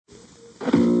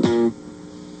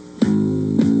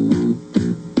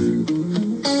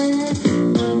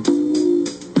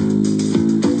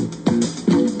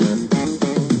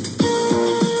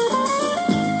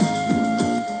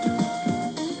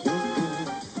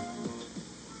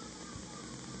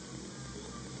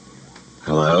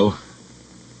Hello?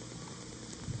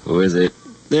 Who is it?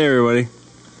 Hey, everybody.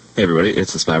 Hey, everybody.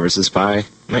 It's the Spy vs. Spy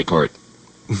Night Court.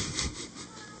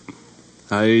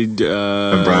 I'm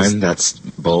Brian. That's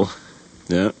Bull.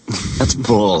 Yeah. That's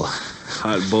Bull.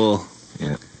 Hot Bull.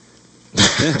 Yeah.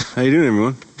 Yeah. How you doing,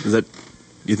 everyone?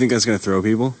 You think that's going to throw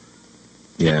people?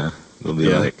 Yeah. They'll be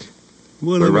like,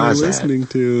 what where am I Roz listening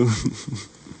to?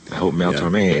 I hope Mel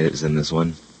Torme is in this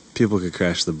one. People could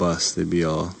crash the bus. They'd be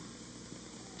all,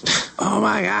 oh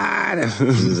my God.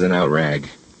 This is an outrag.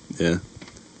 Yeah.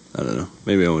 I don't know.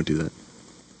 Maybe I won't do that.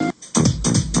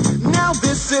 Now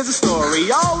this is a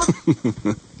story all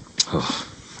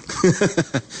Is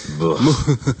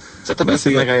that the best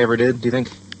thing I ever did, do you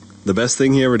think? The best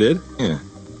thing he ever did? Yeah.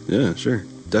 Yeah, sure.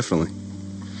 Definitely.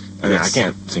 I mean, I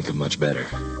can't think of much better.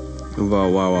 What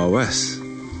about Wild Wild West?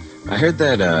 I heard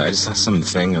that, I just saw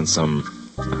something on some,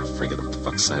 I forget what the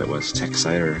fuck site it was, tech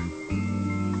site or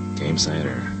game site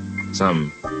or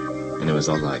something, and it was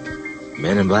all like,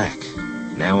 Men in Black,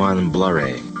 now on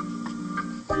Blu-ray.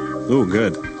 Oh,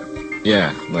 good.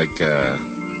 Yeah, like,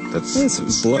 that's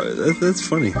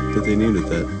funny that they named it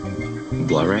that.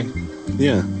 Blu-ray?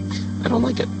 Yeah. I don't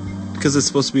like it. Because it's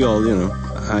supposed to be all,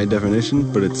 high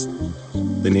definition, but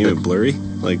they name it blurry.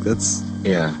 Like, that's...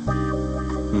 Yeah.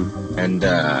 And,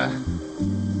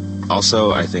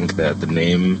 also, I think that the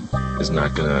name is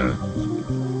not gonna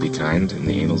be kind in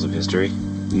the annals of history.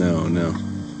 No.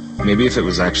 Maybe if it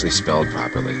was actually spelled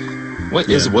properly.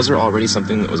 Was there already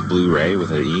something that was Blu-ray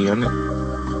with an E on it?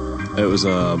 It was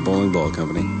a bowling ball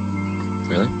company.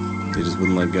 Really? They just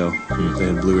wouldn't let go. They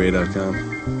had Blu-ray.com.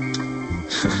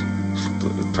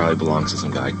 It probably belongs to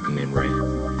some guy named Ray.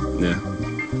 Yeah.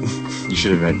 You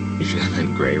should have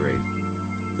meant Gray Ray.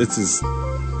 That's his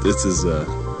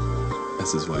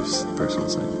wife's personal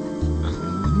site.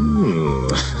 Ooh.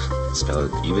 Spell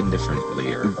it even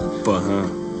differently.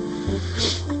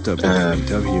 W.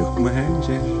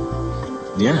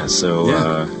 Yeah, so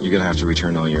you're gonna have to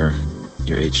return all your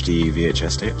HD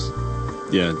VHS tapes?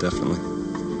 Yeah, definitely.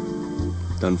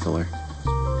 Dunfeller.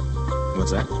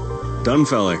 What's that?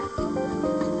 Dunfeller.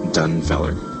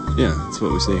 Dunfeller? Yeah, that's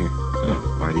what we say here.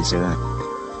 Oh, why do you say that?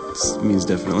 It means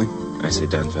definitely. I say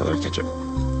Dunfeller ketchup.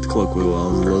 It's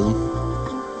colloquialism.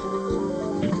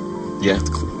 Yeah.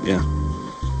 Yeah.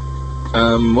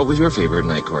 What was your favorite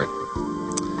Night Court?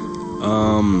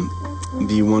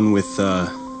 The one with, the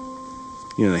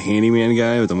handyman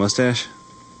guy with the mustache?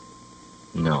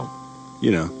 No.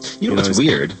 You know what's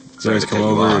weird? He always come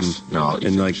over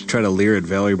and try to leer at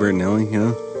Valerie Bertinelli,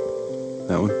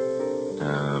 That one?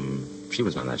 She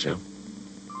was on that show.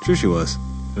 Sure she was.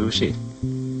 Who was she?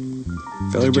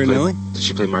 Valerie Bertinelli? Did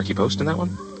she play Marky Post in that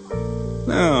one?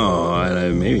 No,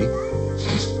 maybe. I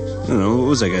don't know. What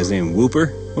was that guy's name?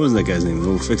 Whooper? What was that guy's name? The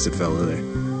little fix-it fellow there.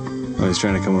 I was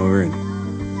trying to come over and,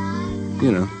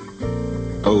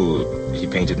 Oh, he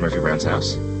painted Murphy Brown's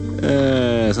house?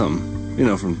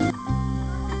 Something. From...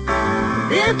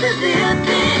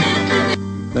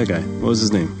 That guy. What was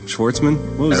his name? Schwartzman?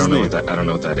 What was his name? I don't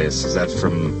know what that is. Is that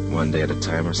from One Day at a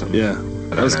Time or something? Yeah.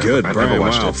 That was good, Brian. Never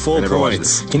watched it. Full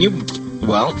points. Can you...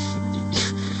 Well,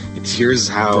 here's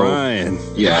how... Brian.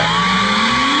 Yeah.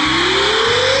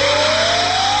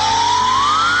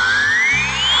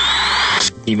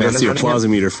 That's the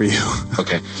applause-meter for you.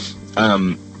 Okay.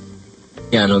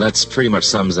 Yeah, no, that's pretty much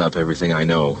sums up everything I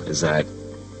know, is that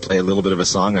play a little bit of a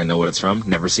song, I know what it's from,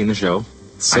 never seen the show.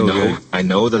 I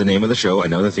know the name of the show, I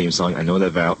know the theme song, I know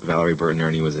that Valerie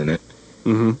Bertinelli was in it,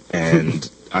 and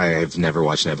I've never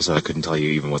watched an episode, I couldn't tell you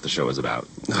even what the show was about.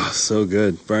 Oh, so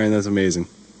good. Brian, that's amazing.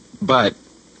 But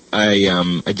I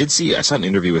saw an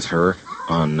interview with her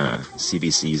on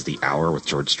CBC's The Hour with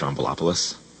George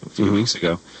Stroumboulopoulos a few weeks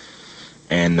ago.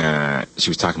 And she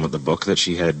was talking about the book that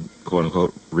she had,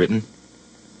 quote-unquote, written.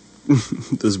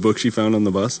 This book she found on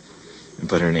the bus? And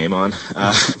put her name on.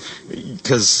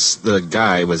 Because the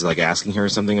guy was, asking her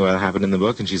something about what happened in the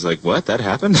book, and she's like, what? That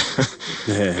happened?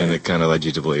 And it kind of led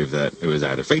you to believe that it was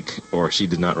either fake, or she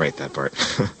did not write that part.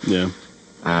 Yeah.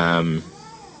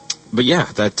 But yeah,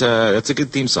 that's a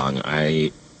good theme song.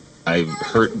 I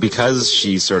heard, because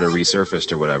she sort of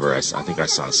resurfaced or whatever, I think I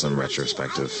saw some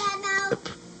retrospective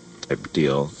type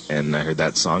deal, and I heard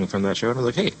that song from that show, and I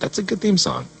was like, hey, that's a good theme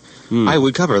song. I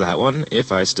would cover that one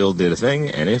if I still did a thing,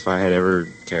 and if I had ever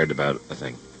cared about a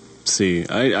thing. See,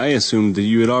 I assumed that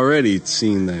you had already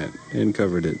seen that and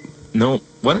covered it. No,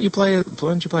 why don't you play it? Why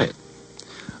don't you play it?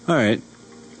 All right,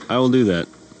 I will do that.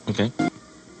 Okay.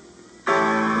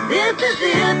 This is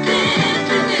it.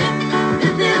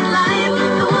 This is life,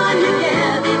 the one you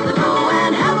get. So go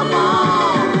and have a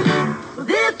ball.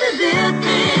 This is it.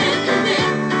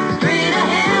 Straight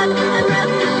ahead and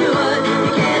rest assured.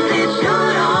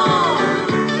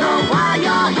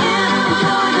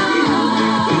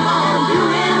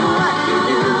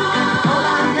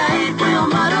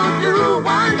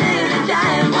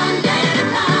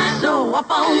 Up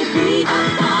on your feet.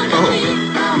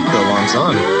 The long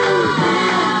song.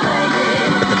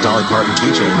 Got the Dolly Parton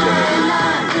key change in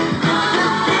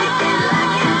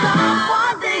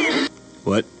it.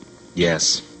 What?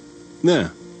 Yes. Yeah.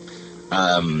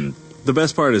 The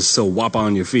best part is so whop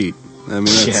on your feet. I mean,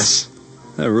 Yes.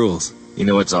 that rules. You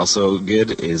know what's also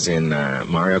good is in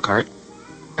Mario Kart.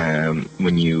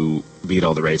 When you beat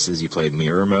all the races, you played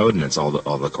mirror mode, and it's all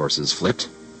the courses flipped.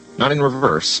 Not in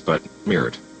reverse, but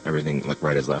mirrored. Everything like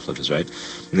right is left, left is right.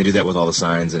 And they do that with all the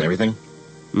signs and everything.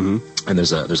 Mm-hmm. And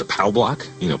there's a POW block.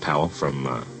 You know POW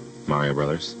from Mario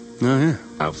Brothers. Oh, yeah.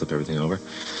 POW, flip everything over.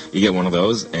 You get one of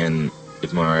those, and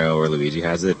if Mario or Luigi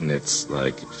has it, and it's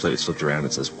like it's flipped around,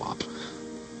 it says WAP.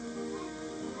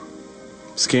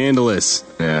 Scandalous.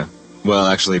 Yeah. Well,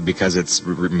 actually, because it's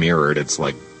mirrored, it's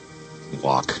like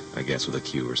walk, I guess, with a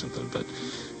Q or something. But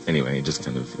anyway, it just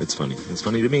kind of, it's funny. It's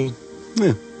funny to me.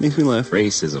 Yeah, makes me laugh.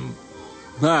 Racism.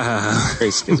 Ah.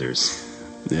 Race skizzers.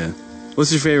 Yeah.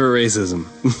 What's your favorite racism?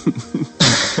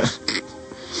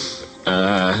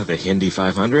 The Hindi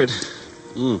 500.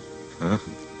 Huh?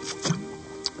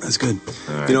 That's good.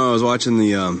 All right. You know, I was watching the,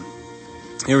 you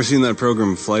ever seen that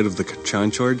program, Flight of the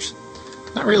Conchords?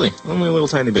 Not really. Only a little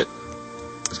tiny bit.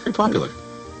 It's pretty popular.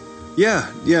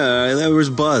 Yeah, there was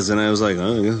buzz, and I was like,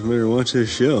 oh, I guess I better watch this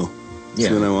show. Yeah.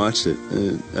 So then I watched it.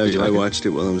 Did you like I it? watched it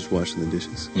while I was washing the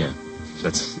dishes. Yeah.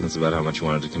 That's about how much you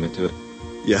wanted to commit to it.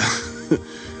 Yeah.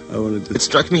 I wanted to It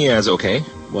struck me as okay.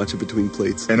 watch it between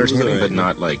plates. Entertaining, It was all but right.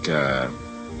 not like,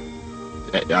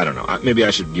 I don't know. Maybe I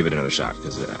should give it another shot,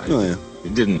 because Oh, yeah.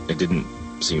 it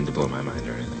didn't seem to blow my mind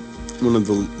or anything. One of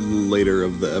the later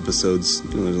of the episodes,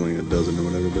 there's only a dozen or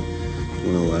whatever, but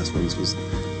one of the last ones was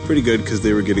pretty good because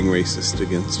they were getting racist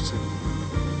against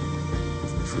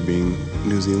for being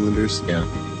New Zealanders. Yeah.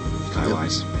 Kyle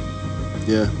Ice.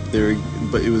 Yeah, they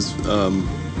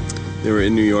were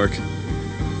in New York,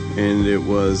 and it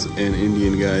was an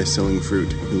Indian guy selling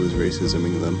fruit who was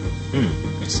racisming them.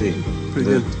 I see. Pretty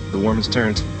the, good. The worm has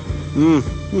turned.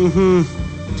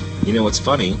 Mm-hmm. You know what's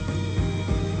funny?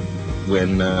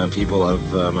 When people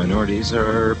of minorities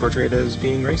are portrayed as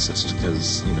being racist,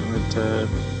 because,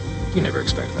 you never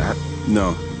expect that.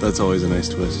 No, that's always a nice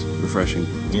twist. Refreshing.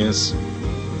 Yes.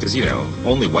 Because,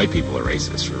 only white people are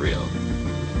racist, for real.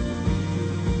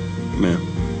 Yeah.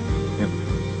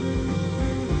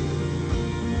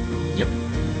 Yep.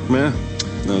 Yeah.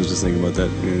 No, I was just thinking about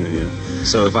that. Yeah.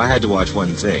 So if I had to watch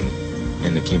one thing,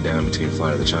 and it came down between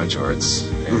Flight of the Conchords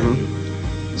and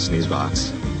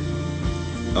Snoozebox.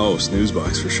 Oh,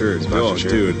 Snoozebox for sure. Snoozebox Oh, for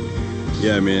sure. dude.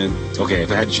 Yeah, man. Okay,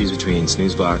 if I had to choose between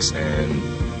Snoozebox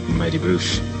and Mighty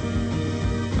Boosh,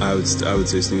 I would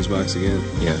say Snoozebox again.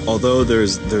 yeah. Although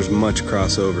there's much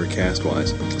crossover cast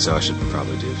wise. So I should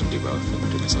probably do both.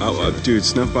 Do myself a favor. Dude,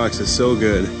 Snuffbox is so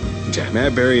good. Okay.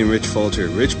 Matt Berry and Rich Fulcher.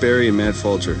 Rich Berry and Matt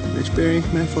Fulcher. Rich Berry,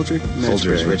 Matt Fulcher. Matt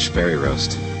Folger's Berry. Rich Berry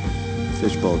Roast.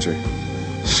 Fish Bulger.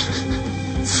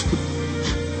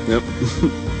 Yep.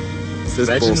 Fist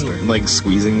bolster. Imagine like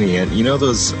squeezing the end. You know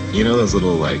those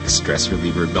little like stress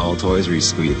reliever doll toys where you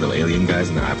squeeze the alien guys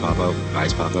and the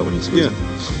eyes pop out when you squeeze Yeah.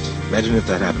 them? Imagine if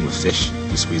that happened with fish.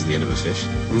 You squeeze the end of a fish.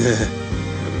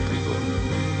 That'd be pretty cool.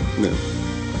 No.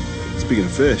 Speaking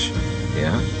of fish,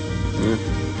 Yeah.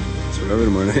 Survivor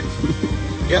tomorrow night.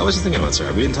 Yeah, I was just thinking about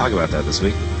Sarah. We didn't talk about that this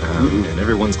week, and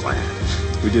everyone's glad.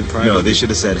 We did private. No, they should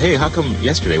have said, "Hey, how come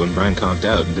yesterday when Brian conked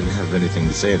out and didn't have anything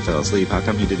to say and fell asleep, how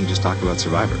come he didn't just talk about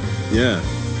Survivor?" Yeah.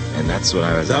 And that's what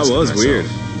I was. That asking was myself. weird.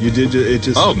 You did it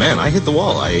just. Oh man, I hit the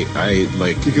wall. I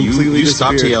like You completely you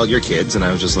stopped to disappeared. yell at your kids, and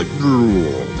I was just like,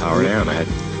 power down.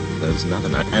 There was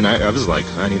nothing. I was like,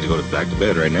 I need to go back to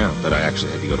bed right now, but I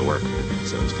actually had to go to work,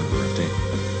 so it was kind of a rough day.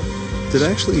 Did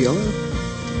I actually yell at him?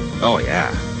 Oh yeah,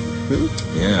 Really?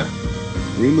 yeah.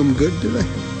 Ream them good, did I?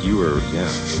 You were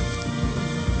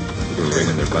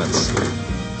ringing their butts.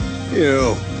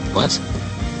 Ew. What?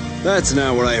 That's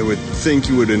not what I would think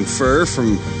you would infer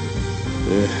from.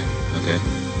 Okay.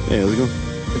 Hey, how's it going?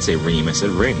 I didn't say ream. I said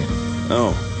ring.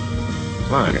 Oh.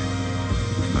 Come on.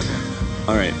 Okay.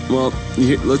 All right. Well,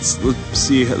 let's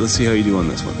see how you do on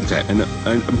this one. Okay. And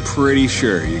I'm pretty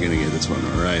sure you're gonna get this one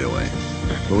right away.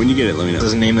 But when you get it, let me know.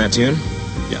 Doesn't name that tune?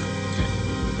 Yeah.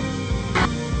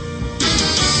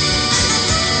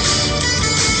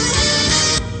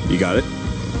 You got it?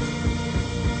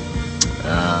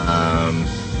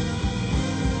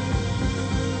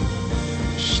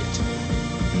 Shit.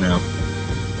 No.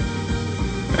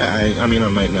 I mean, I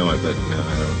might know it, but no,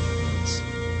 I don't.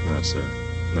 It's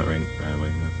not right away,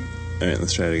 no. All right,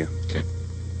 let's try it again. Okay.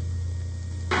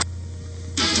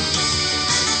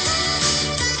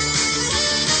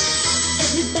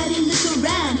 Everybody look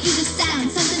around, hear the sound.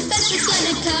 Something special's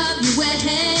gonna come your way.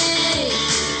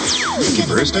 Pinky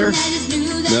Brewster?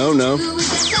 No.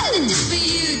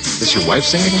 Is this your wife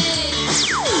singing?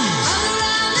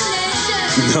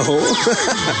 No.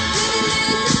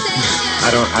 I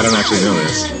don't actually know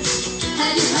this.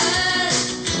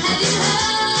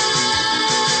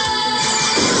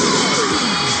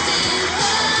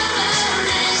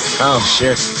 Oh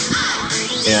shit.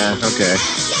 Yeah, okay.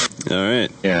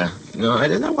 Alright. Yeah. No,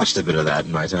 I watched a bit of that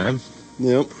in my time.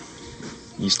 Yep.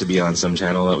 Used to be on some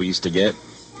channel that we used to get.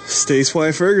 Stace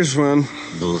Y. Ferguson.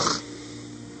 Ugh.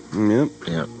 Yep.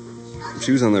 Yep.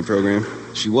 She was on that program.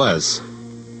 She was.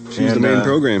 She was the main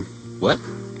program. What?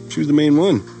 She was the main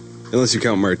one. Unless you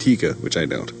count Martika, which I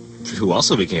don't. Who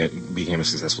also became a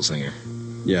successful singer.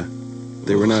 Yeah.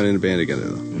 They were not in a band together,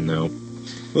 though. No.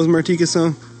 What was Martika's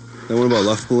song? That one about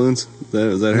luft balloons?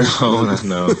 Was that her?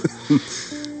 No.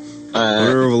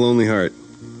 Order of a Lonely Heart.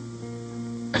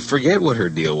 I forget what her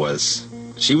deal was.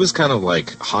 She was kind of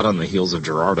like hot on the heels of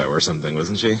Gerardo or something,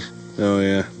 wasn't she? Oh,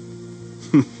 yeah.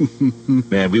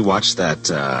 Man, we watched that...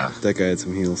 That guy had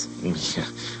some heels. Yeah,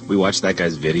 we watched that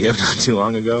guy's video not too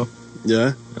long ago.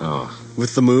 Yeah? Oh.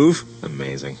 With the move?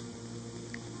 Amazing.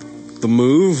 The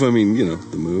move? I mean, you know,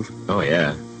 the move. Oh,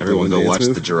 yeah. Everyone go watch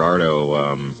move? the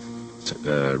Gerardo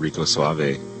Rico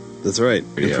Suave. That's right.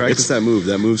 Video. And practice that move.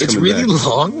 That move's It's coming really back.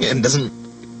 long and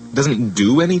doesn't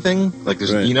do anything. Like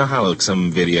there's, Right. You know how like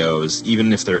some videos,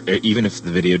 even if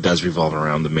the video does revolve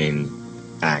around the main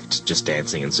act, just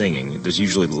dancing and singing, there's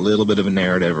usually a little bit of a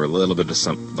narrative or a little bit of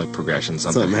some like progression,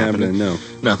 something happening. No.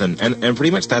 Nothing. And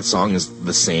pretty much that song is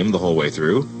the same the whole way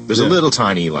through. There's a little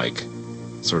tiny like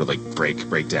sort of like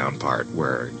breakdown part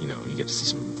where you get to see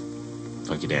some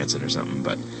funky dancing or something,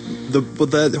 but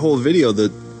that whole video,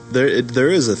 there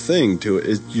is a thing to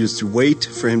it. You just wait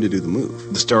for him to do the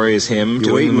move. the story is him You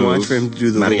doing wait the and move. watch for him to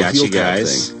do the little Mariachi heel tap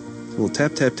guys. thing. A little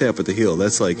tap, tap, tap with the heel.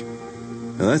 That's like,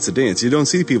 now that's a dance. You don't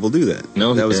see people do that.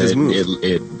 No, that was his move.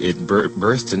 It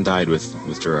birthed and died with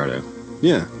Gerardo.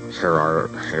 Yeah.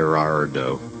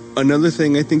 Gerardo. Another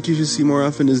thing I think you should see more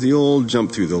often is the old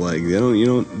jump through the leg. They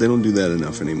don't do that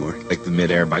enough anymore. Like the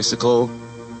mid-air bicycle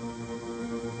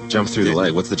jump through the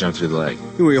leg. What's the jump through the leg?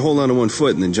 Where you hold on to one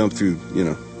foot and then jump through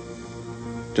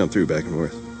back and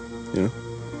forth. You know?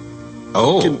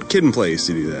 Oh, Kid and Play used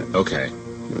to do that. okay.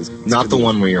 It's Not good the to-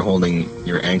 one where you're holding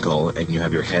your ankle and you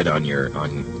have your head on your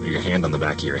hand on the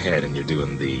back of your head and you're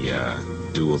doing the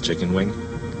dual chicken wing.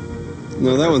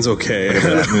 No, that one's okay.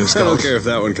 Whatever that move's I don't called. care if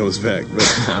that one comes back. But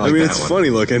I I, like mean, that it's one. funny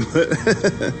looking. But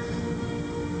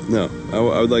no,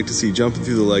 I would like to see jumping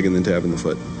through the leg and then tapping the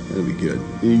foot. That'd be good.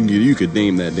 You could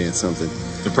name that dance something.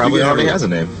 It probably You could already have has a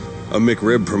name. A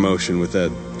McRib promotion with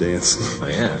that dance. Oh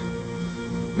yeah,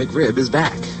 McRib is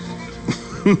back.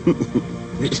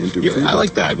 Interview. I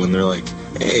like that when they're like,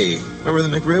 "Hey, remember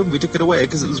the McRib? We took it away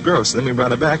because it was gross. Then we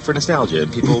brought it back for nostalgia,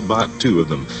 and people bought 2 of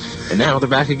them. And now they're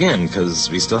back again because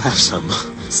we still have some."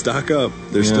 Stock up.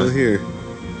 They're still here.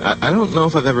 I don't know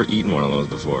if I've ever eaten one of those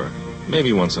before.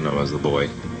 Maybe once when I was the boy.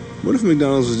 What if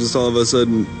McDonald's was just all of a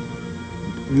sudden,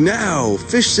 now,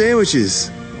 fish sandwiches?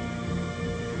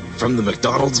 From the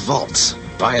McDonald's vault.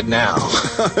 Buy it now.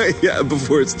 Yeah,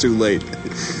 before it's too late.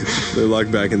 They're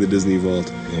locked back in the Disney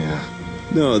vault. Yeah.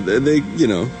 No, they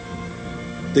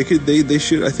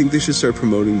should. I think they should start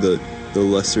promoting the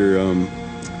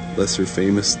lesser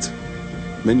famous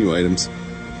menu items.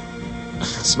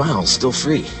 Smiles still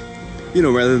free.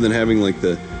 Rather than having like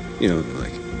the,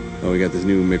 like, oh, we got this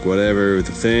new McWhatever with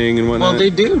the thing and whatnot. Well, they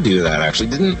do that actually.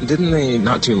 Didn't they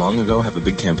not too long ago have a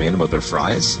big campaign about their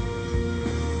fries?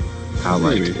 How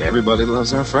like Maybe. everybody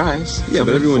loves our fries. Yeah, Come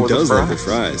but in everyone for the does love the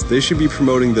fries. They should be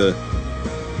promoting the.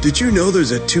 Did you know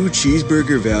there's a 2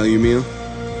 cheeseburger value meal?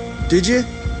 Did you?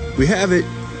 We have it.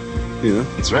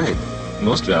 That's right.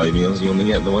 Most value meals you only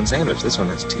get the 1 sandwich. This one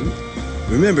has 2.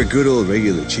 Remember good old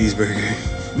regular cheeseburger?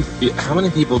 Yeah, how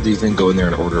many people do you think go in there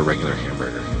and order a regular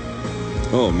hamburger?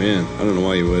 Oh man, I don't know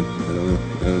why you would. I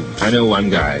don't know. I know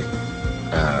one guy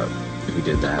who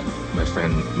did that. My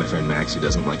friend Max, who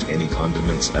doesn't like any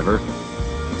condiments ever.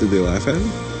 Did they laugh at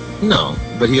him? No,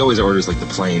 but he always orders like the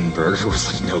plain burger with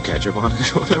like no ketchup on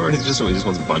it or whatever. And he just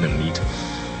wants bun and meat.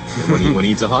 And when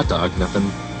he eats a hot dog, nothing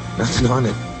on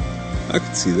it. I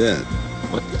could see that.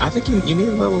 What? I think you need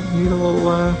a little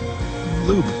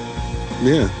lube.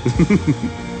 Yeah.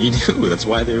 You do. That's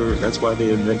why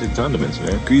they invented condiments,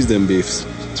 man. Grease them beefs.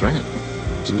 That's right.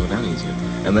 Just go down easier.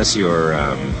 Unless you're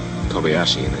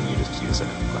Kobayashi, and then you just use a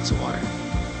glass of water.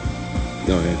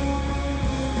 Oh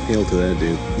yeah. Hail to that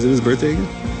dude. Is it his birthday again?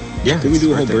 Yeah. Did we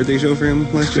do a whole birthday show for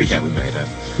him last year? Yeah, we might have.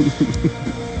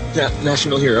 Yeah,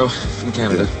 national hero from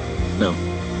Canada. No,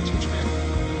 it's from Japan.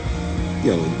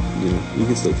 Yeah, well, you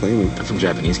can still claim him. I'm from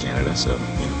Japanese Canada, so.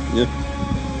 Yeah. Yeah.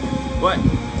 What?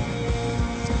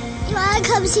 You wanna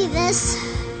come see this?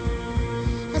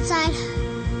 Outside.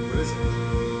 What is it?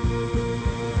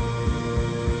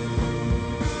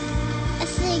 I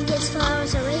think it's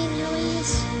flowers or raven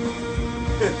leaves.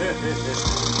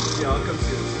 Yeah, I'll come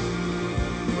see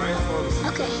this. Brian's falling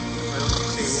asleep. Okay. I don't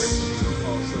say words, he's gonna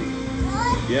fall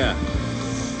asleep. Yeah.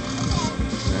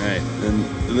 Alright,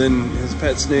 and then his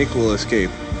pet snake will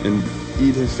escape and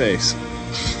eat his face.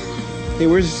 Hey,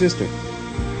 where's your sister?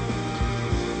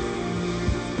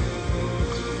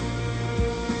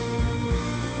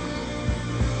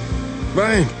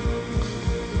 Brian!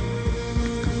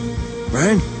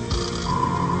 Brian?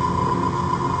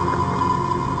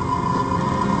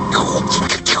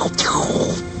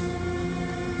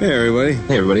 Hey, everybody.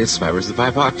 Hey, everybody, it's Survivors of the Pie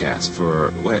podcast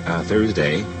for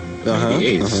Thursday, the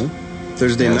 8th.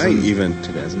 Thursday night, even.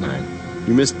 2009.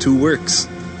 You missed 2 works.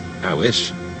 I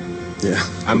wish. Yeah.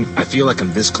 I feel like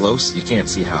I'm this close. You can't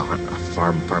see how far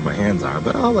apart my hands are,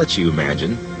 but I'll let you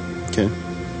imagine. Okay.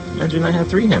 Imagine I had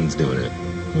 3 hands doing it.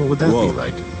 What would that Whoa. be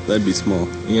like? That'd be small.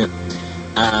 Yeah.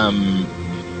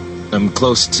 I'm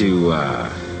close to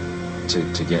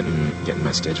getting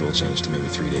my schedule changed to maybe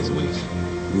 3 days a week.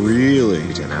 Really?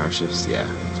 10-hour shifts. Yeah.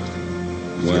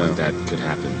 I feel Wow. like that could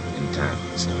happen anytime.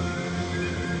 So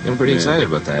I'm pretty excited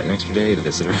about that. An extra day to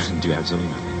visit her and do absolutely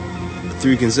nothing.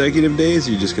 3 consecutive days?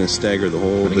 You're just gonna stagger the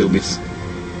whole I think it would be,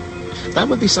 business? that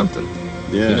would be something.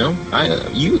 Yeah. You know,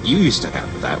 you used to have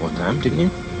that one time, didn't you?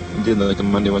 You did like a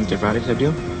Monday, Wednesday, Friday type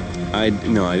deal. I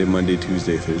did Monday,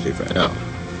 Tuesday, Thursday, Friday.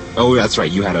 Oh, that's right.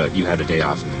 You had a day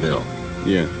off in the middle.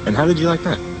 Yeah. And how did you like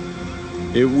that?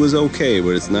 It was okay,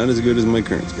 but it's not as good as my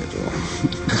current schedule.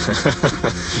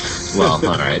 Well,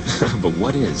 all right. But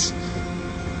what is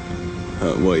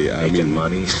Well, yeah, I making mean,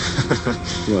 money?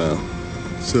 well,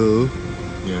 so,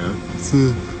 Yeah.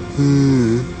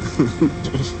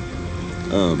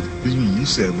 You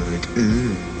sound like,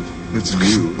 what's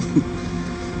new?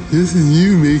 This is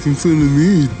you making fun of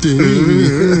me,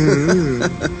 dang.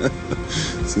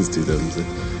 Since 2006.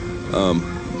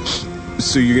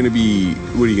 So you're gonna be,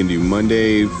 what are you gonna do?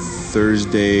 Monday,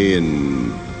 Thursday,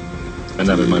 and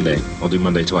Another Monday. I'll do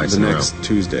Monday twice the in a row. next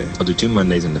Tuesday. I'll do 2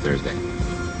 Mondays into Thursday.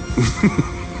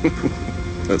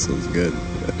 That sounds good.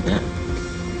 Yeah.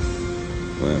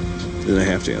 Wow. Then a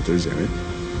half day on Thursday, right?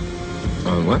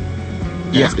 On what?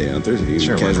 Half day on Thursday.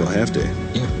 Sure, why Casual not? half day.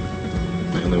 Yeah.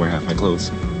 I only wear half my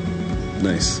clothes.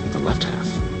 Nice. The left half.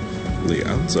 The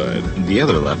outside. The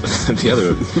other left. the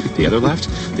other left.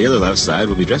 The other left side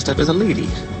will be dressed up as a lady.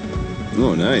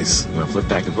 Oh, nice. I'm gonna flip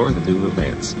back and forth and do a little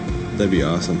dance. That'd be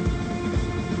awesome.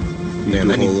 You Man,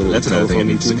 do a whole little that's another thing that telephone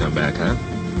needs to routine? come back, huh?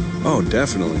 Oh,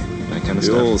 definitely. That kind of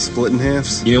The stuff. old split in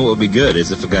halves. You know what would be good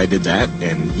is if a guy did that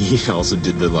and he also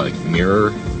did the like mirror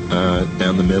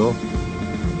down the middle,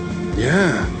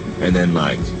 Yeah. and then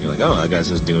like you're like, oh, that guy's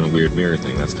just doing a weird mirror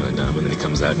thing. That's kind of dumb. And then he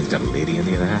comes out and he's got a lady in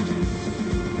the other half.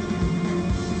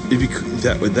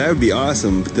 That would be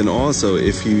awesome. But then also,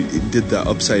 if you did the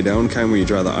upside down kind where you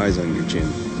draw the eyes on your chin.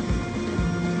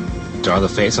 Draw the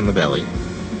face on the belly.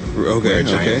 Wear Okay. a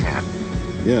giant Okay. hat,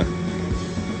 Yeah.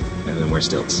 and then wear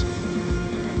stilts.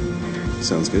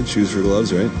 Sounds good. Shoes for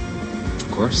gloves, right?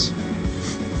 Of course.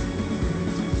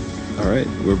 All right.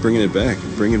 We're bringing it back.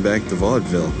 Bringing back the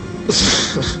vaudeville.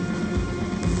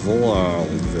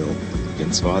 Vaudeville.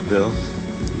 Against vaudeville.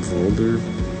 Vaudeville.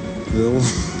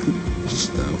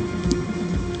 No.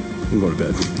 I'm going to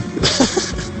bed.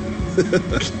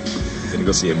 Gonna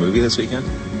go see a movie this weekend?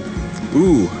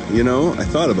 Ooh, you know, I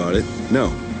thought about it.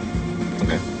 No,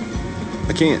 Okay.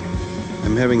 I can't.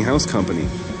 I'm having house company.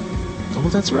 Oh, well,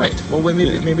 that's right. Well,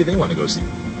 maybe they want to go see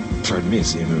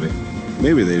a movie.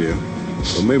 Maybe they do.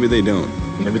 Or maybe they don't.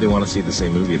 Maybe they want to see the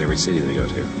same movie in every city they go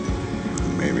to.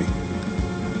 Maybe.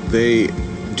 They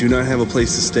do not have a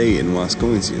place to stay in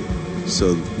Wisconsin.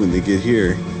 So when they get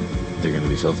here, They're gonna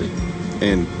be filthy.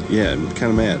 and yeah, I'm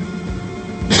kind of mad.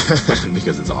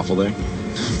 Because it's awful there.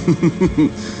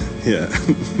 Yeah.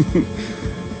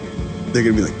 They're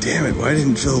going to be like, damn it, why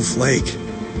didn't Phil flake?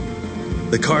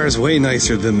 The car is way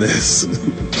nicer than this.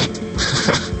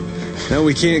 Now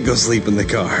we can't go sleep in the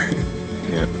car.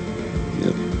 Yeah.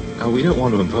 Yep. Oh, we don't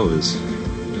want to impose.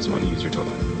 We just want to use your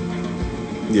toilet.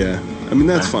 Yeah. I mean,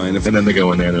 that's fine. If And then they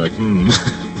go in there and they're like,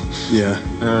 Yeah.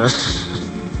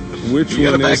 Which you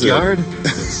got a one is it? backyard?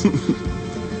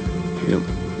 Yep.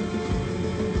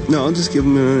 No, I'll just give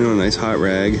them a nice hot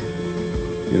rag.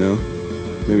 You know,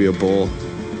 maybe a bowl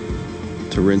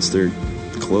to rinse their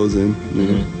clothes in. You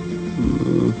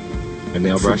know? A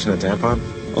nail brush and a tampon?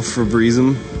 I'll Febreze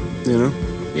them, you know,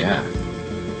 Yeah.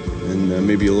 and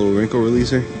maybe a little wrinkle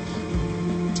releaser.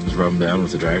 Just rub them down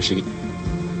with a dryer sheet.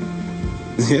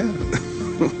 Yeah.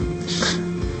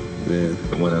 Man.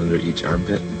 One under each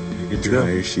armpit.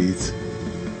 Dryer sheets.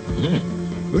 Mm.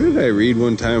 Where did I read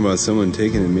one time about someone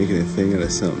taking and making a thing out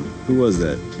of something? Who was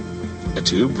that? A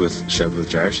tube shoved with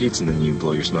dryer sheets, and then you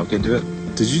blow your smoke into it.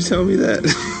 Did you tell me that?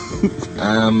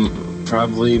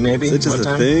 Probably, maybe. Is it just one a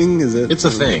time. thing? Is it? It's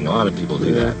a thing. A lot of people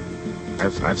do Yeah.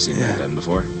 that. I've seen that done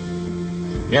before.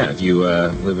 Yeah, if you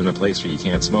live in a place where you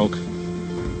can't smoke,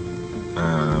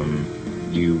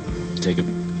 you take a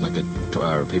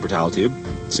paper towel tube,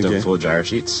 stuff it full of dryer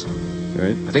sheets.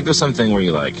 Right. I think there's something where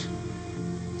you like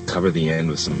cover the end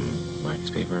with some wax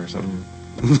paper or something.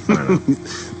 I don't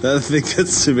know. I think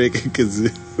that's to make a kazoo.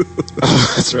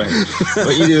 Oh, that's right.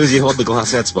 What you do is you hold the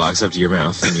Glossettes box up to your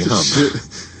mouth and you hum.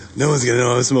 No one's gonna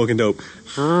know I'm smoking dope.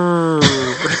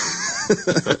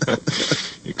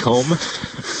 You comb.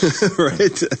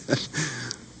 Right.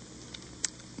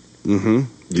 Mm-hmm.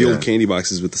 The Yeah. old candy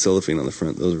boxes with the cellophane on the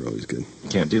front, those are always good. You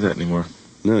can't do that anymore.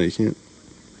 No, you can't.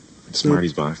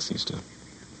 Smarties box used to.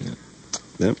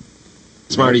 Yep.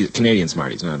 Smarties, Canadian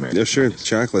Smarties, not American. Yeah, sure. Smarties.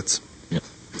 Chocolates. Yep.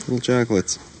 Little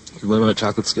chocolates. What about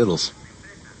chocolate Skittles?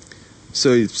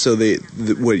 So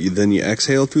then you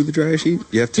exhale through the dryer sheet?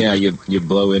 You have to. Yeah, you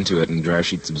blow into it and dryer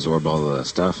sheets absorb all the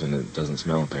stuff and it doesn't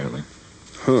smell apparently.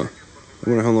 Huh. I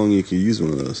wonder how long you can use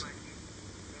one of those.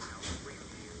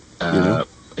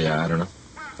 Yeah, I don't know.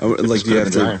 Like, do you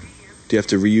have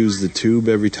to reuse the tube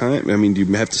every time? I mean, do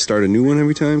you have to start a new one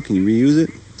every time? Can you reuse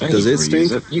it? Does it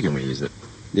stink? You can reuse it.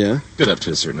 Yeah. Get up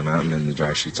to a certain amount and then the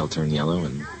dryer sheets all turn yellow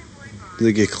and Do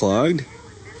they get clogged?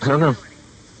 I don't know.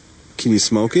 Can you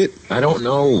smoke it? I don't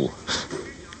know.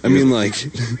 I mean, like,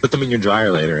 Put them in your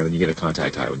dryer later and then you get a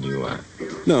contact high when you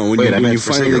no. When wait, I you meant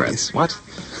for finally cigarettes. What?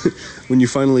 when you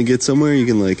finally get somewhere, you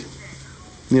can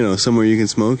somewhere you can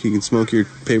smoke. You can smoke your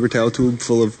paper towel tube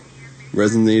full of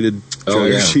resinated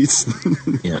dryer sheets.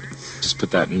 Yeah. Just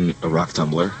put that in a rock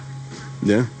tumbler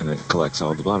Yeah. and it collects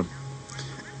all at the bottom.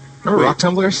 Remember rock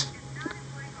tumblers?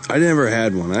 I never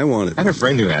had one. I wanted. I had a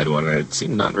friend who had one and it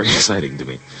seemed not very exciting to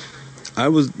me. I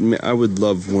would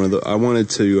love one of the. I wanted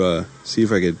to see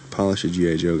if I could polish a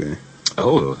G.I. Joe guy.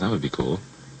 Oh, that would be cool.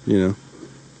 You know,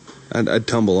 I'd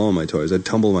tumble all my toys. I'd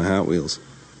tumble my Hot Wheels.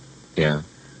 Yeah.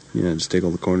 Yeah, just take all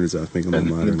the corners off, make them all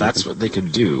modern. And that's what they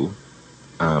could do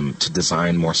to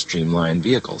design more streamlined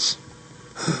vehicles.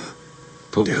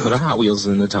 Put a Hot Wheels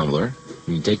in the tumbler.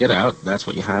 You take it out. That's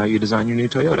how you design your new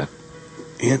Toyota.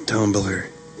 Ant tumbler.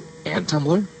 Ant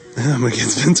tumbler? I'm gonna get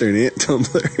Spencer an ant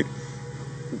tumbler.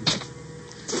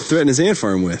 Threaten his ant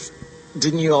farm with.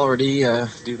 Didn't you already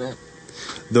do that?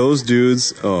 Those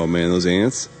dudes. Oh man, those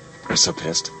ants. I'm so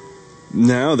pissed.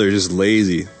 Now they're just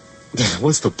lazy.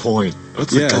 What's the point?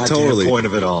 What's the goddamn point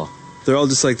of it all? They're all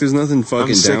just like, there's nothing fucking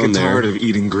I'm sick down and there. tired of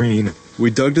eating green. We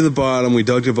dug to the bottom, we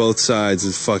dug to both sides,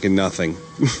 it's fucking nothing.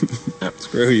 Yep.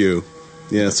 Screw you.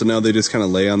 Yeah, so now they just kind of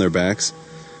lay on their backs,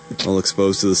 all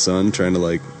exposed to the sun, trying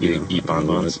to Eat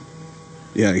bonbons.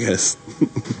 Yeah, I guess.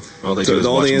 All they So do is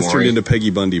all watch the ants Maury. turned into Peggy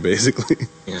Bundy, basically.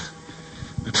 Yeah.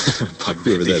 Pug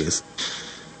Whoever baby. that is.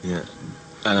 Yeah.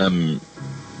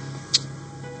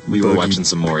 We were Buggy watching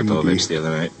some Maury Bundy. Povich the other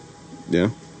night. Yeah.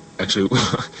 Actually,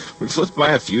 we flipped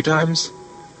by a few times,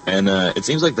 and it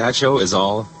seems like that show is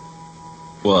all.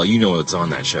 Well, you know what's on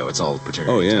that show. It's all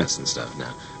paternity tests and stuff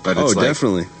now. But it's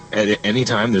definitely. At any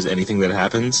time there's anything that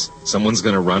happens, someone's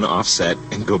gonna run off set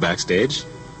and go backstage.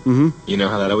 Mm-hmm. You know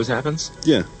how that always happens?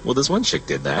 Yeah. Well, this one chick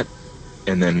did that,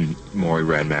 and then Maury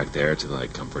ran back there to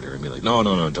comfort her and be like, "No,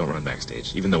 don't run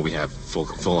backstage." Even though we have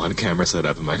full on camera set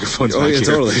up and microphones. Oh back yeah, here.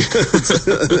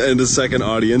 Totally. And a second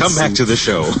audience. Come back to the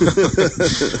show.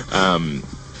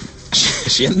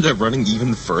 She ended up running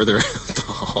even further out the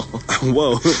hall.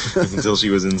 Whoa. Until she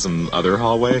was in some other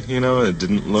hallway, and it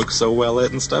didn't look so well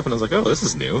lit and stuff. And I was like, oh, this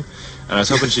is new. And I was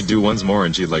hoping she'd do once more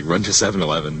and she'd run to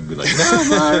 7-Eleven and be like, no,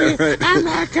 Maury, Right. I'm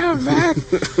not coming back.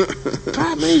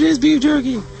 Pop me this beef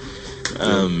jerky.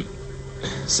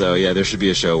 So yeah, there should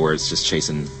be a show where it's just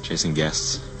chasing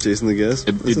guests. Chasing the guest?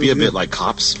 It'd be a bit like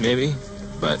Cops, maybe,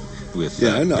 but with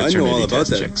I know all paternity about test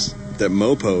that. chicks. That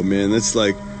mopo, man. That's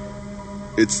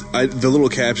the little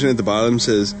caption at the bottom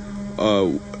says,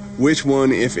 which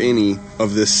one, if any,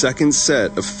 of this second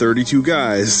set of 32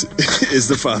 guys is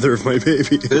the father of my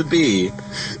baby? Could be.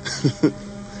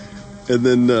 And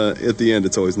then at the end,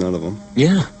 it's always none of them.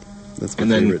 Yeah. That's my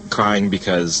And then favorite. crying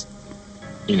because,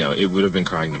 it would have been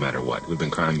crying no matter what. It would have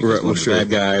been crying because one's a bad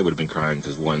guy. It would have been crying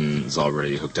because one's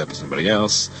already hooked up with somebody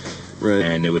else. Right.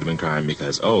 And it would have been crying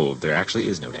because, there actually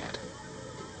is no dad.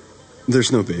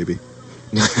 There's no baby.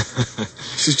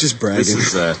 She's just bragging.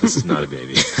 This is not a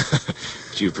baby.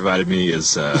 What you provided me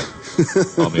is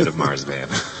all made of marzipan.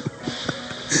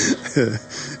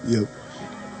 Yep.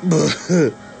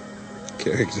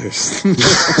 Characters.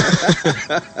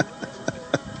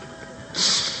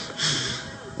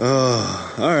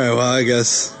 Oh, alright, well, I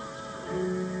guess.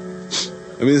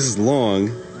 I mean, this is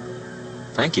long,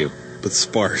 Thank you. but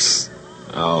sparse.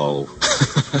 Oh.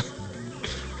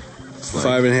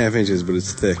 5.5 inches, but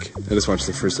it's thick. I just watched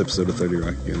the first episode of 30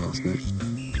 Rock again last night.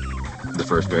 The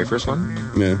very first one?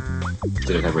 Yeah.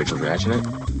 Did it have Rachel Dratch in it?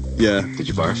 Yeah. Did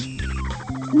you barf?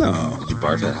 No. Did you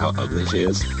barf at how ugly she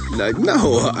is?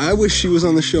 No, I wish she was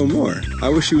on the show more. I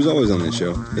wish she was always on that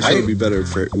show. The show would be better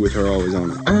with her always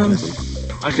on it.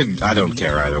 I think. I don't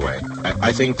care either way.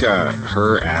 I think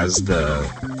her as the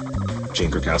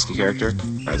Jane Krakowski character,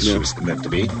 as she was meant to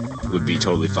be, would be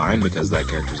totally fine because that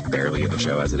character's barely in the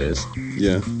show as it is.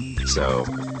 Yeah. So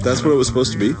that's what it was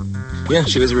supposed to be? Yeah,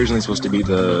 she was originally supposed to be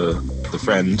the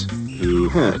friend who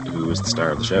was the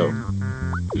star of the show,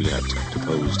 who got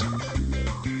deposed.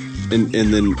 And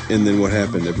then what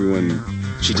happened? Everyone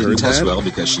she didn't test well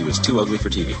because she was too ugly for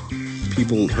TV.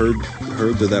 People heard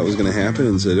that was going to happen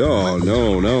and said, "Oh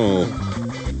no."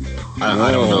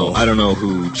 I don't know. I don't know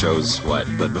who chose what,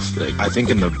 but I think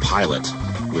in the pilot,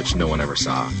 which no one ever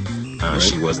saw,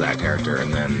 she was that character,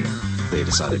 and then they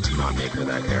decided to not make her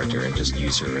that character and just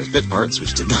use her as bit parts,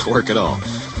 which did not work at all.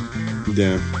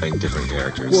 Yeah, playing different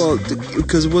characters. Well,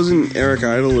 because wasn't Eric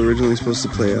Idle originally supposed to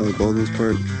play Alec Baldwin's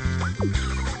part?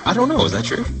 I don't know. Is that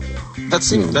true? That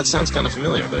sounds kind of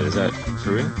familiar, but is that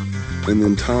for real? And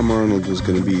then Tom Arnold was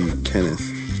going to be Kenneth.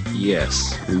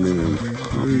 Yes. And then I'm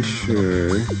pretty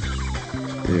sure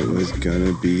it was going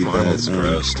to be Arnold's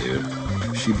gross, dude.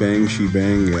 She Bang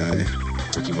guy.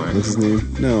 Ricky Martin. What's his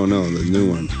name? No, the new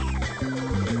one.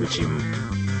 Richie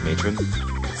Matron?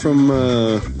 From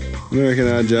American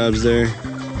Odd Jobs there.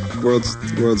 World's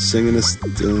Singingest.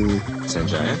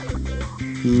 Sanjaya?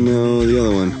 No, the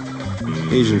other one.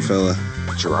 Asian fella.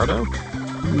 Gerardo?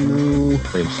 No.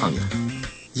 Liam Hung.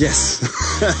 Yes.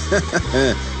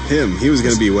 Him. He was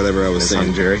going to be whatever I was saying.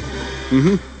 Hung Jerry?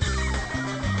 Mm-hmm.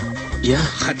 Yeah.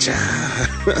 Hacha.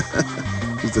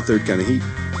 He's the third kind of heat.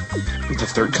 The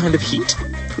third kind of heat?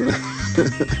 Yeah.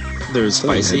 There's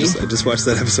spicy. I just watched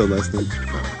that episode last night.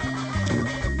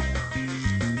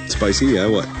 Yeah. Spicy, yeah,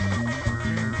 what?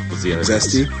 What's the other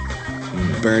Zesty.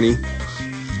 Bernie.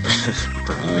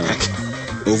 Bernie Mac.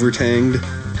 Overtanged.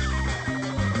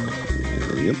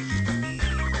 Yep.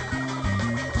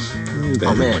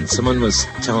 Oh man, someone was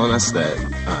telling us that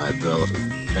the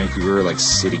Vancouver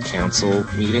city council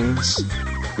meetings.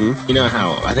 You know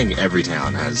how I think every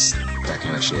town has that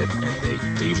kind of shit,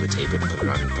 and they usually tape it and put it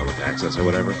on public access or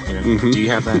whatever. You know? Do you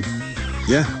have that?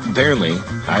 Yeah. Apparently,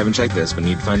 I haven't checked this, but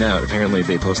need to find out. Apparently,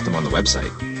 they post them on the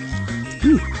website.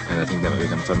 And I think that might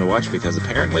become fun to watch because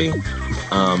apparently...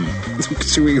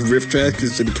 Should we riff track the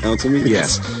city council meetings?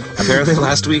 Yes. Apparently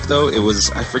last week, though, it was...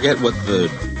 I forget what the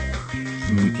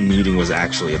meeting was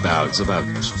actually about. It's about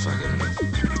fucking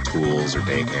schools or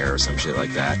daycare or some shit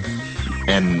like that.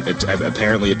 And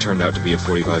apparently it turned out to be a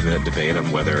 45-minute debate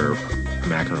on whether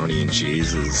macaroni and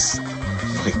cheese is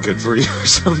good for you or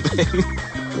something.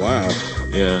 Wow.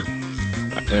 Yeah.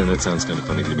 And that sounds kind of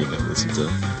funny to me to listen to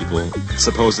people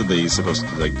supposed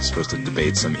to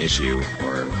debate some issue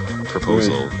or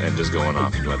proposal and just going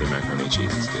off on whether macaroni and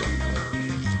cheese is good.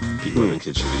 People and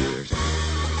kids should eat it or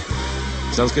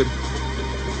something. Sounds good.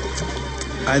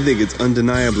 I think it's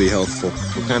undeniably healthful.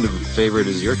 What kind of favorite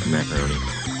is your macaroni?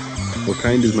 What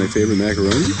kind is my favorite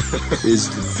macaroni? Is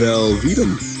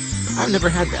Velveeta. I've never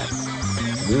had that.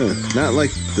 Yeah, not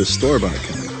like the store-bought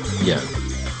kind. Yeah.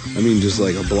 I mean, just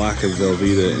like a block of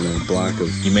Velveeta and a block of...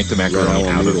 You make the macaroni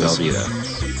out of Velveeta.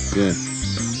 Yeah.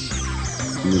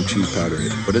 And then cheese powder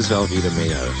it. What is Velveeta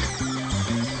made out of?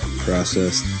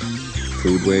 Processed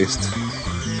food waste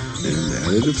and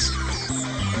additives.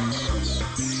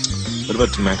 What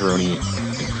about macaroni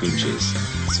and cream cheese?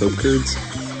 Soap curds?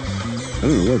 I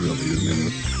don't know what Velveeta is made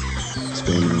of.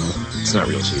 Spam or not. It's not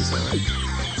real cheese, though, right?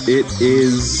 It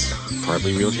is...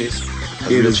 Partly real cheese?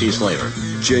 Real cheese flavor.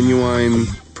 Genuine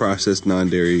processed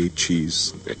non-dairy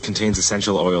cheese. It contains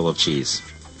essential oil of cheese.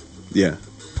 Yeah.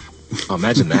 Oh,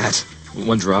 imagine that.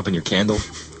 One drop in your candle.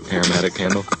 Aromatic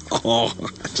candle. Oh.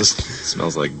 It just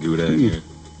smells like Gouda in here.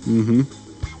 Mm-hmm.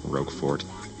 Roquefort.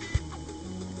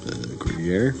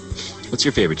 Gruyere. What's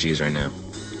your favorite cheese right now?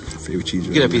 Favorite cheese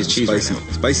right Get a piece of cheese spicy. right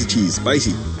now. Spicy cheese.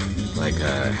 Spicy. Like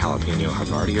jalapeno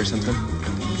Havarti or something?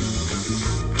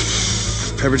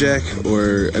 Pepper jack,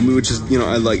 or I mean, which is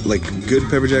I like good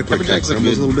pepper jack. Pepper jack's a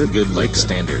little bit good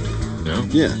standard. You know?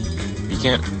 Yeah. You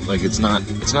can't it's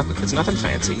nothing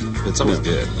fancy. But it's always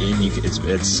good. And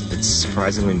it's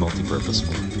surprisingly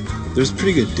multi-purposeful. There's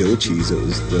pretty good dill cheese that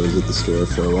was at the store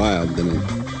for a while, but then it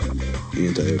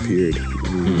anti-appeared.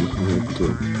 What happened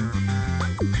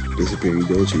to disappearing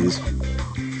dill cheese?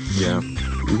 Yeah.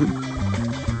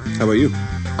 How about you?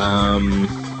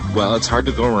 Well, it's hard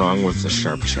to go wrong with the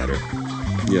sharp cheddar.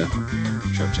 Yeah.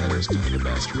 Sharp cheddar is kind of the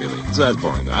best, really. So that's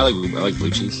boring, though. I like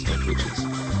blue cheese. I like blue cheese.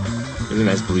 Really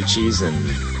nice blue cheese and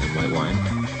white wine.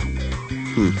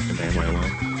 And then white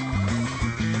wine.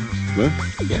 What?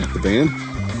 Yeah. The band?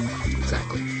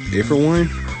 Exactly. April wine?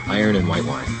 Iron and white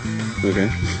wine. Okay.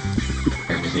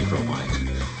 Iron and April wine.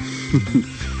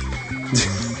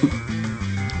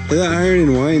 That Iron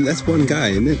and Wine, that's one guy,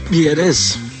 isn't it? Yeah, it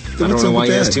is. I don't know why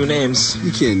he has that? 2 names.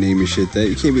 You can't name your shit that.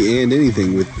 You can't be and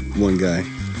anything with one guy.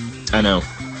 I know.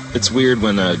 It's weird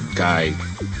when a guy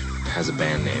has a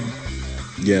band name.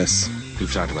 Yes.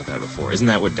 We've talked about that before. Isn't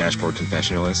that what Dashboard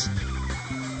Confessional is?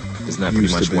 Isn't that pretty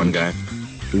Used to much be. one guy?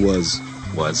 It was.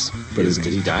 But Did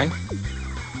he die?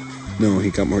 No, he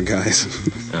got more guys.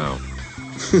 Oh.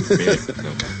 Really?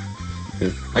 Okay.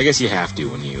 Yeah. I guess you have to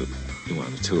when you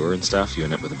want to tour and stuff. You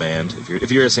end up with a band. If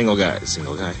you're a single guy.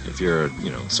 If you're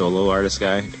a solo artist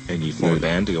guy and you form a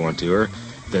band to go on tour,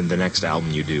 then the next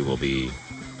album you do will be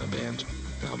a band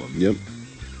album. Yep.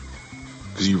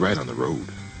 Because you write on the road.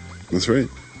 That's right.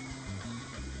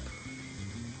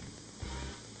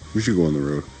 We should go on the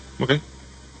road. Okay.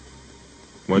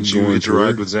 Why don't Go you on hitch a tour?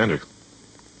 ride with Xander?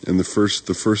 And the first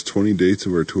 20 dates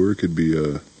of our tour could be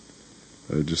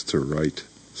just to write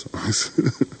songs.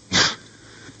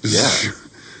 Yeah.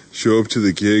 Show up to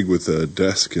the gig with a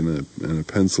desk and a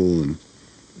pencil and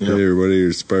hey everybody,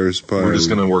 your Spire Spy. We're just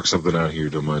gonna work something out here.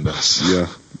 Don't mind us.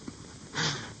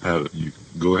 Yeah. You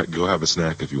go have a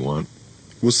snack if you want.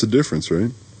 What's the difference,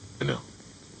 right? I know.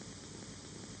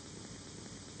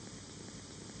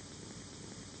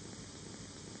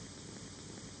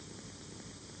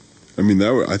 I mean,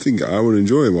 I think I would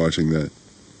enjoy watching that.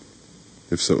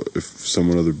 If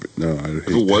someone other, no, I'd hate If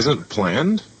it that. wasn't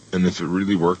planned, and if it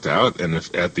really worked out, and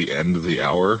if at the end of the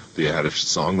hour they had a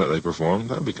song that they performed,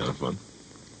 that'd be kind of fun.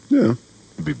 Yeah.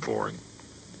 It'd be boring.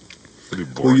 It'd be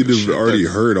boring. Well, you'd as have shit. already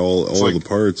That's heard all like- the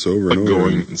parts over like and over.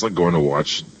 it's like going to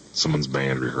watch someone's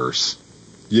band rehearse.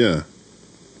 Yeah.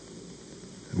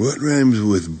 What rhymes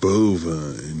with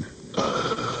bovine?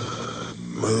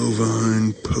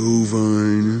 Bovine,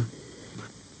 povine.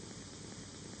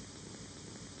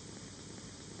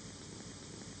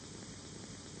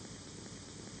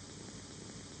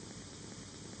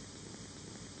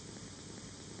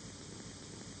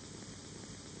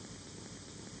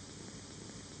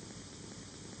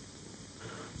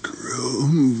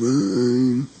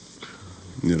 Grovine.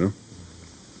 You know?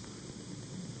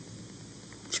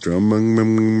 Strum bung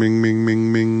bing bing bing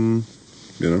bing bing.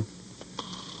 You know?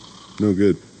 No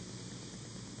good.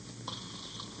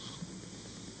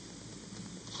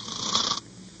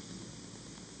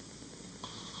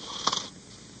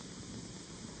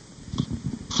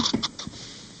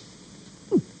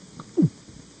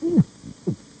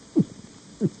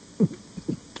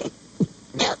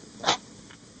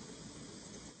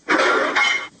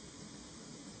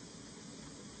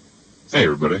 Hey,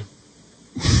 everybody.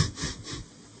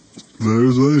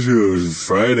 There's my show. It's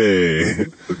Friday.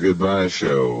 The goodbye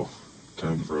show.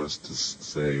 Time for us to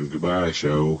say goodbye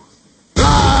show.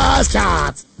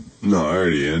 No, I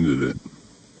already ended it.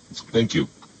 Thank you.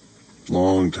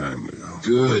 Long time ago.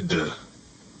 Good.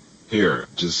 Here,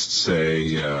 just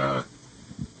say,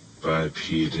 bye,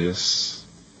 Petus.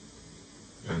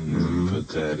 And then put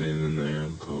that in there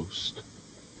and post.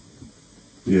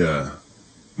 Yeah.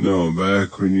 No,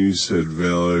 back when you said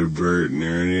Valerie, Bert, and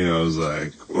Ernie, I was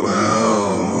like,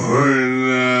 well, we're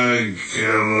not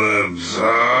gonna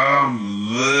top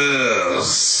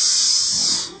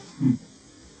this.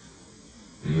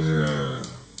 Yeah.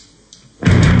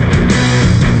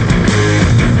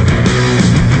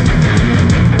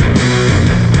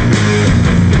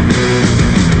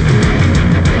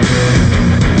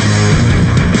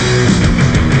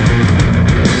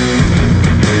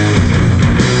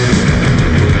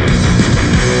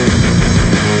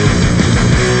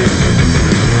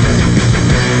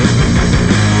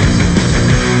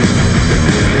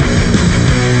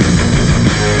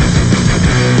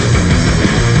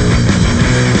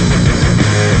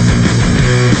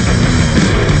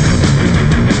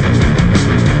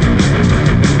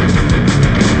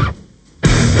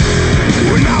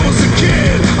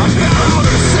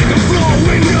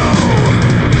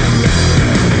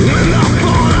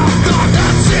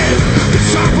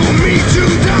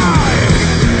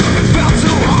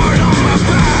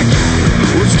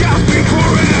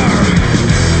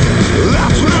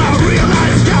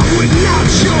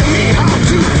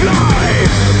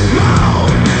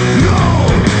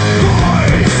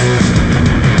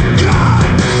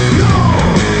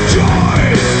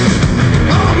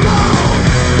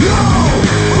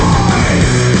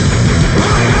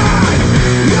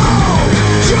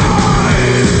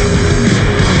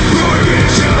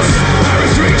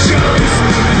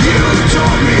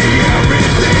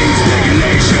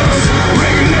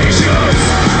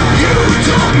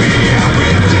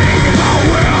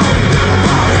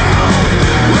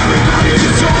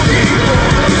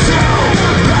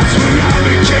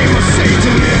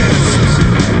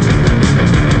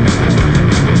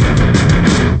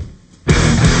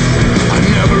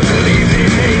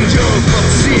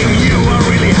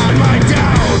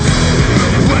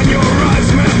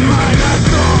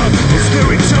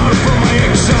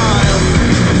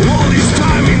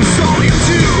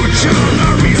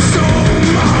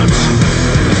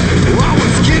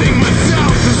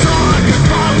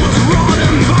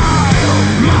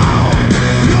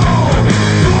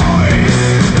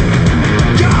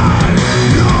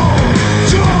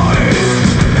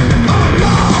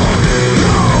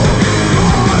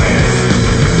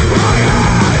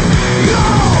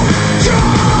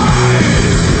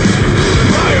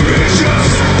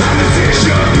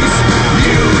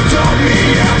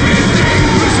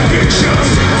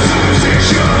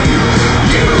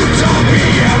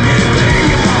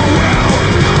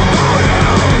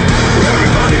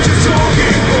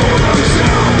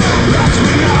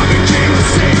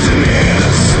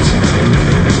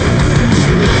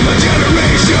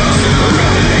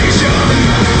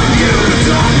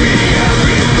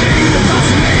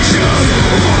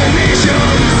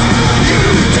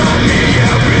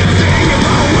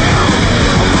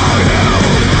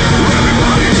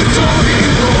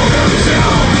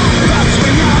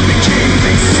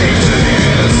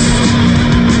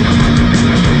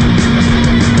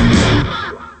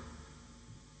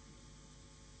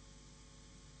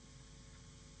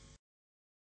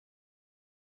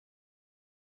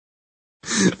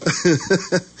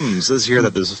 It says here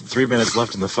that there's 3 minutes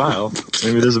left in the file.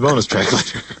 Maybe there's a bonus track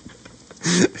later.